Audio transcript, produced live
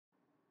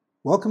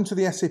Welcome to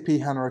the SAP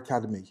HANA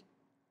Academy.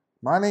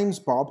 My name's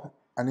Bob,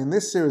 and in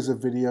this series of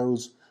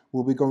videos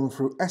we'll be going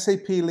through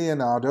SAP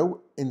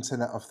Leonardo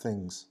Internet of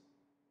Things.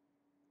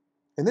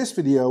 In this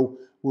video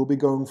we'll be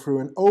going through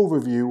an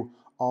overview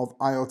of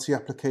IoT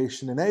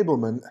application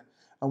enablement,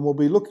 and we'll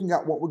be looking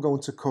at what we're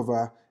going to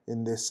cover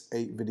in this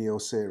 8-video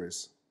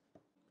series.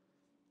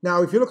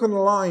 Now if you look on the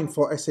line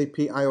for SAP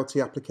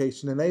IoT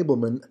application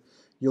enablement,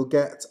 you'll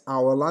get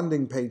our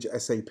landing page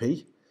at SAP,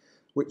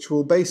 which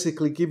will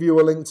basically give you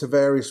a link to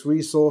various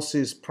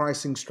resources,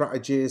 pricing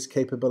strategies,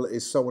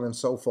 capabilities, so on and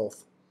so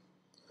forth.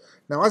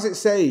 Now, as it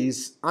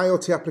says,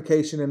 IoT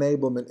application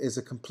enablement is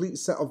a complete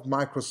set of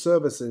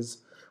microservices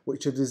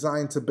which are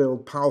designed to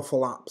build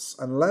powerful apps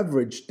and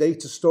leverage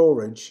data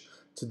storage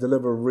to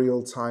deliver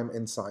real-time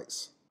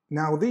insights.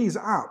 Now, these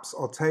apps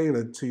are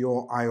tailored to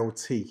your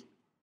IoT.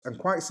 And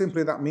quite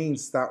simply, that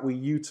means that we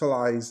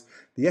utilize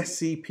the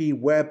SCP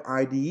Web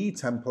IDE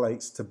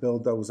templates to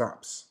build those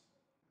apps.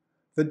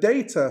 The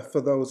data for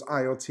those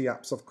IoT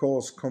apps, of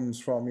course, comes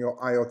from your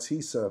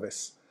IoT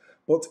service.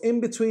 But in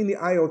between the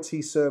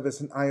IoT service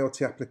and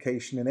IoT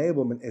application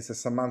enablement is a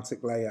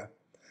semantic layer.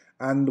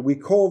 And we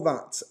call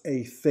that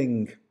a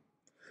thing.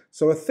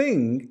 So a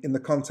thing, in the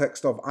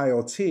context of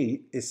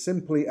IoT, is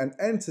simply an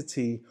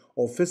entity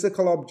or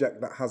physical object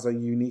that has a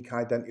unique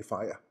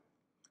identifier.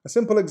 A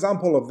simple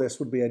example of this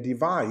would be a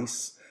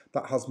device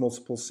that has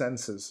multiple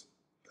sensors.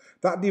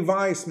 That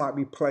device might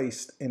be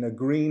placed in a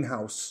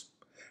greenhouse.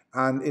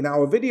 And in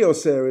our video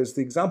series,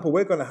 the example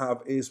we're going to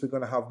have is we're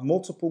going to have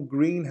multiple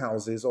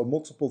greenhouses or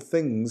multiple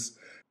things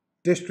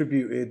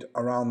distributed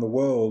around the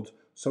world.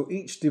 So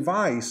each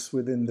device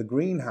within the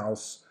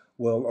greenhouse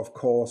will, of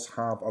course,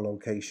 have a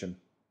location.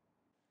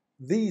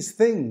 These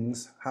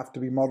things have to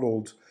be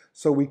modeled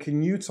so we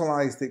can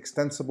utilize the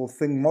extensible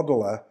thing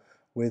modeler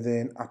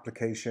within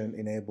application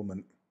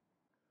enablement.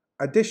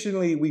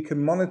 Additionally, we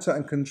can monitor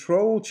and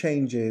control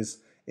changes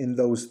in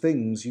those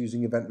things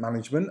using event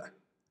management.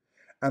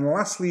 And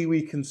lastly,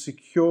 we can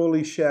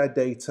securely share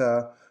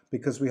data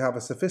because we have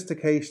a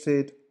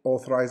sophisticated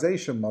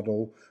authorization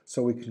model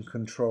so we can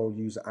control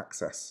user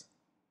access.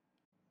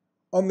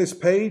 On this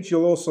page,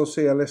 you'll also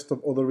see a list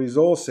of other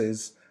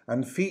resources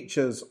and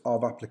features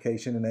of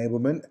application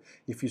enablement.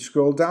 If you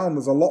scroll down,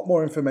 there's a lot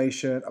more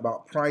information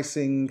about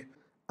pricing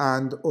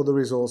and other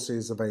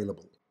resources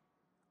available.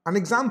 An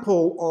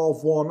example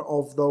of one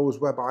of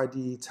those Web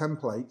IDE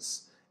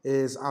templates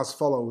is as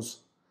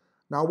follows.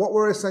 Now what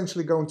we're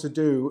essentially going to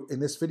do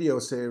in this video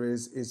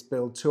series is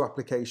build two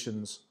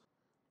applications.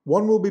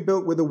 One will be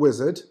built with a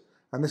wizard,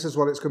 and this is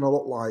what it's going to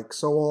look like.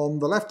 So on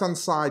the left hand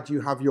side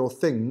you have your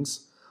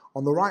things,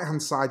 on the right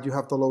hand side you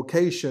have the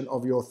location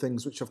of your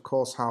things, which of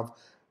course have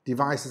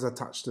devices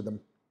attached to them.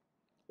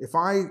 If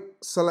I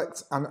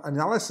select an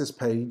analysis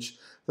page,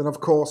 then of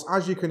course,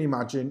 as you can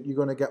imagine, you're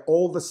going to get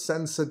all the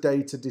sensor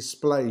data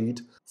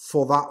displayed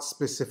for that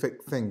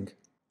specific thing.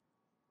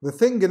 The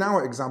thing in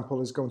our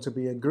example is going to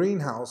be a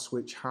greenhouse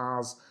which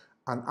has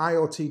an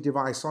IoT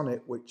device on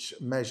it which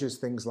measures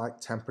things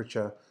like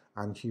temperature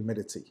and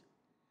humidity.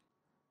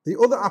 The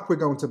other app we're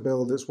going to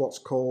build is what's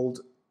called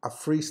a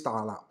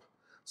freestyle app.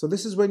 So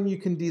this is when you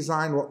can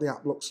design what the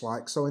app looks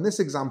like. So in this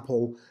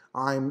example,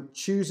 I'm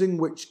choosing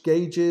which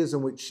gauges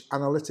and which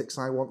analytics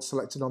I want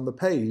selected on the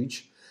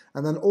page.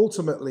 And then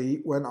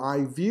ultimately, when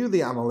I view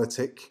the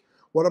analytic,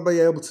 what I'll be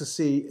able to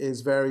see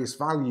is various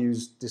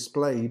values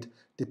displayed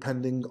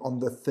depending on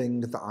the thing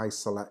that I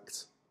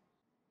select.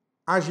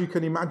 As you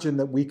can imagine,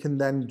 that we can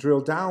then drill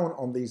down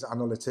on these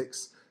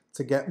analytics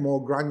to get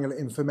more granular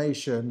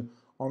information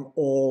on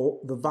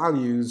all the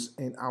values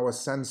in our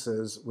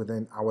sensors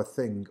within our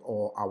thing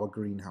or our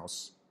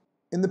greenhouse.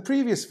 In the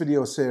previous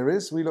video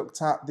series, we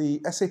looked at the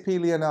SAP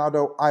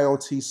Leonardo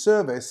IoT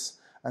service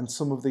and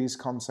some of these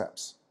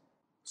concepts.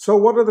 So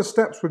what are the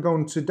steps we're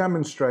going to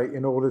demonstrate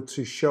in order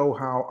to show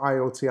how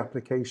IoT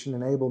application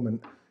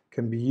enablement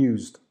can be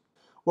used?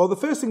 Well, the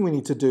first thing we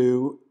need to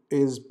do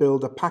is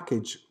build a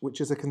package, which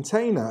is a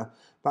container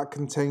that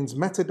contains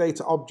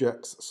metadata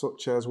objects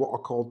such as what are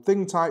called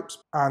thing types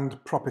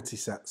and property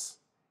sets.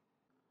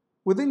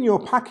 Within your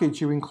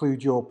package, you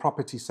include your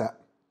property set.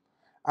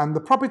 And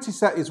the property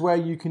set is where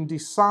you can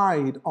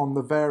decide on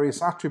the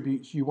various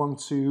attributes you want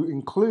to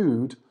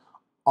include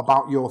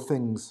about your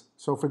things.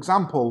 So for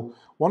example,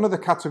 one of the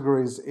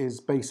categories is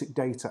basic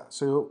data.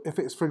 So if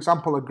it's, for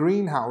example, a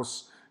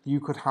greenhouse, you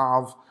could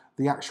have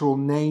the actual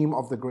name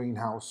of the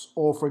greenhouse,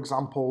 or for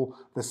example,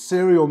 the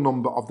serial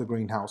number of the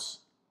greenhouse.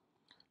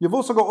 You've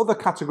also got other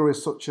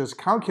categories such as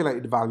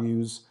calculated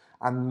values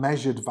and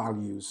measured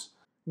values.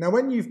 Now,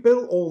 when you've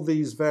built all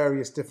these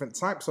various different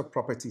types of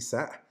property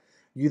set,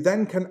 you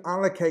then can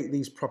allocate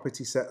these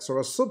property sets or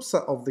a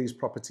subset of these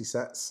property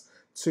sets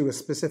to a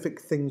specific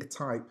thing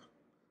type.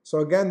 So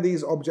again,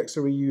 these objects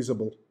are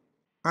reusable.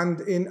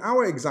 And in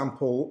our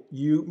example,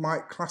 you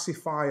might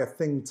classify a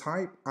thing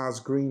type as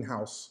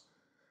greenhouse,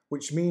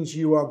 which means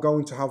you are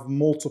going to have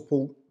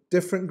multiple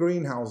different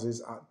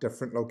greenhouses at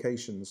different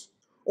locations.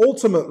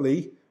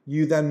 Ultimately,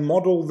 you then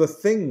model the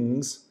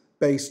things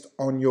based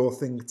on your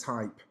thing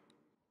type.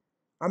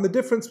 And the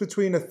difference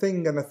between a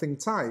thing and a thing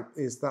type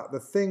is that the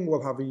thing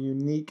will have a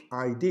unique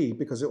ID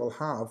because it will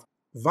have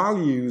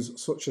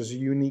values such as a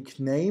unique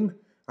name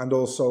and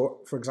also,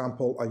 for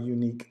example, a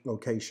unique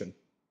location.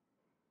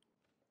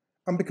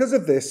 And because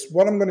of this,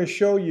 what I'm going to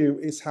show you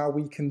is how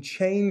we can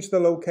change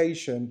the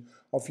location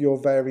of your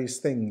various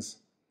things.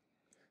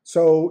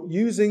 So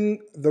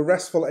using the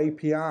RESTful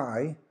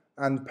API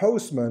and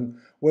Postman,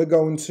 we're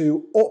going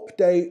to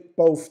update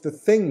both the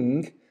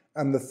thing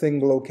and the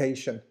thing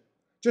location.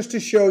 Just to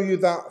show you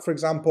that, for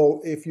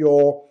example, if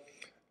your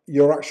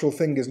actual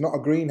thing is not a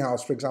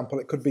greenhouse, for example,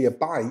 it could be a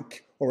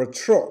bike or a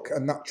truck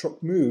and that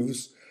truck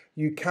moves,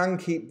 you can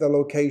keep the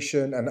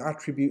location and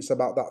attributes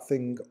about that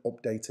thing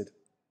updated.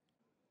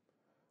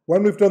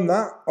 When we've done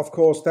that, of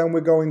course, then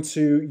we're going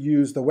to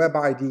use the Web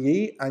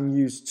IDE and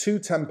use 2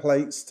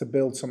 templates to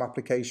build some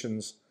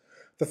applications.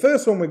 The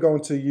first one we're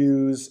going to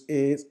use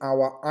is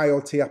our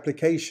IoT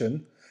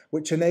application,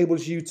 which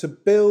enables you to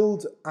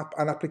build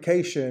an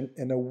application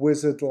in a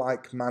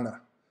wizard-like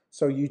manner.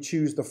 So you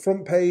choose the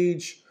front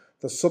page,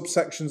 the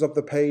subsections of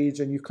the page,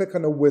 and you click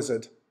on a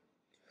wizard.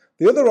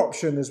 The other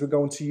option is we're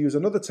going to use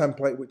another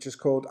template which is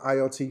called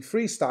IoT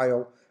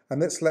Freestyle,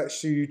 and this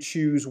lets you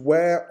choose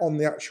where on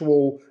the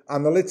actual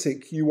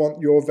analytic you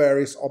want your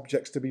various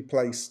objects to be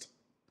placed.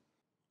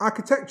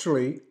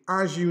 Architecturally,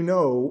 as you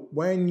know,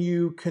 when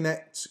you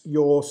connect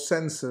your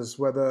sensors,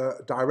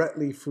 whether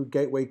directly through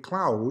Gateway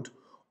Cloud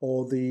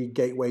or the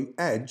Gateway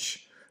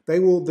Edge,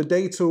 the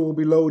data will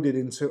be loaded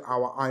into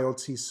our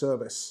IoT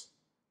service.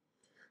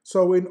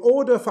 So in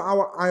order for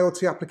our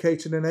IoT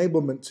application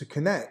enablement to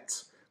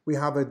connect, we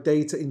have a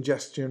data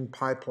ingestion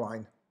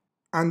pipeline.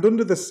 And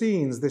under the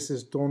scenes, this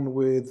is done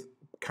with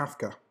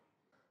Kafka.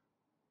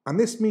 And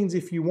this means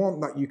if you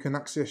want that, you can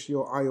access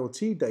your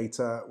IoT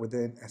data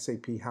within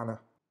SAP HANA.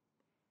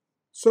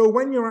 So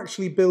when you're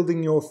actually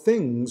building your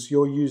things,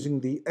 you're using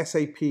the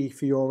SAP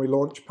Fiori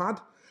Launchpad,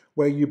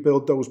 where you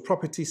build those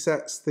property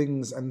sets,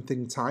 things, and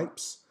thing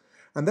types.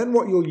 And then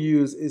what you'll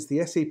use is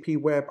the SAP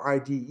Web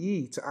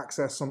IDE to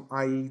access some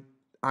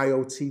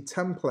IoT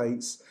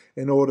templates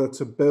in order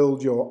to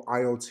build your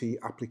IoT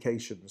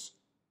applications.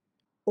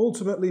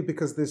 Ultimately,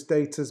 because this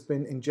data has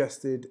been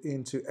ingested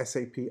into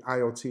SAP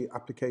IoT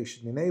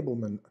application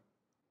enablement,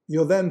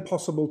 you're then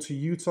possible to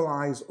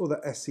utilize other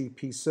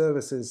SAP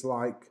services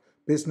like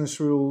business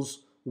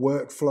rules,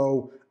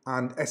 workflow,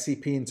 and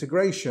SAP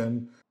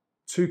integration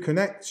to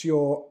connect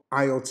your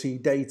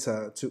IoT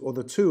data to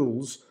other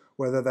tools,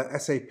 whether they're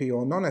SAP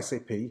or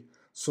non-SAP,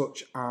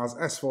 such as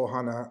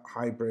S4HANA,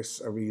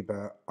 Hybris,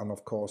 Ariba, and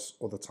of course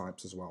other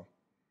types as well.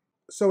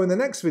 So in the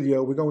next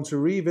video, we're going to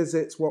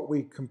revisit what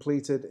we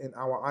completed in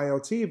our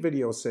IoT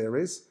video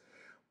series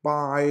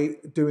by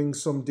doing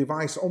some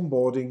device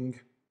onboarding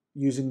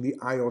using the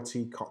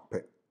IoT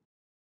cockpit.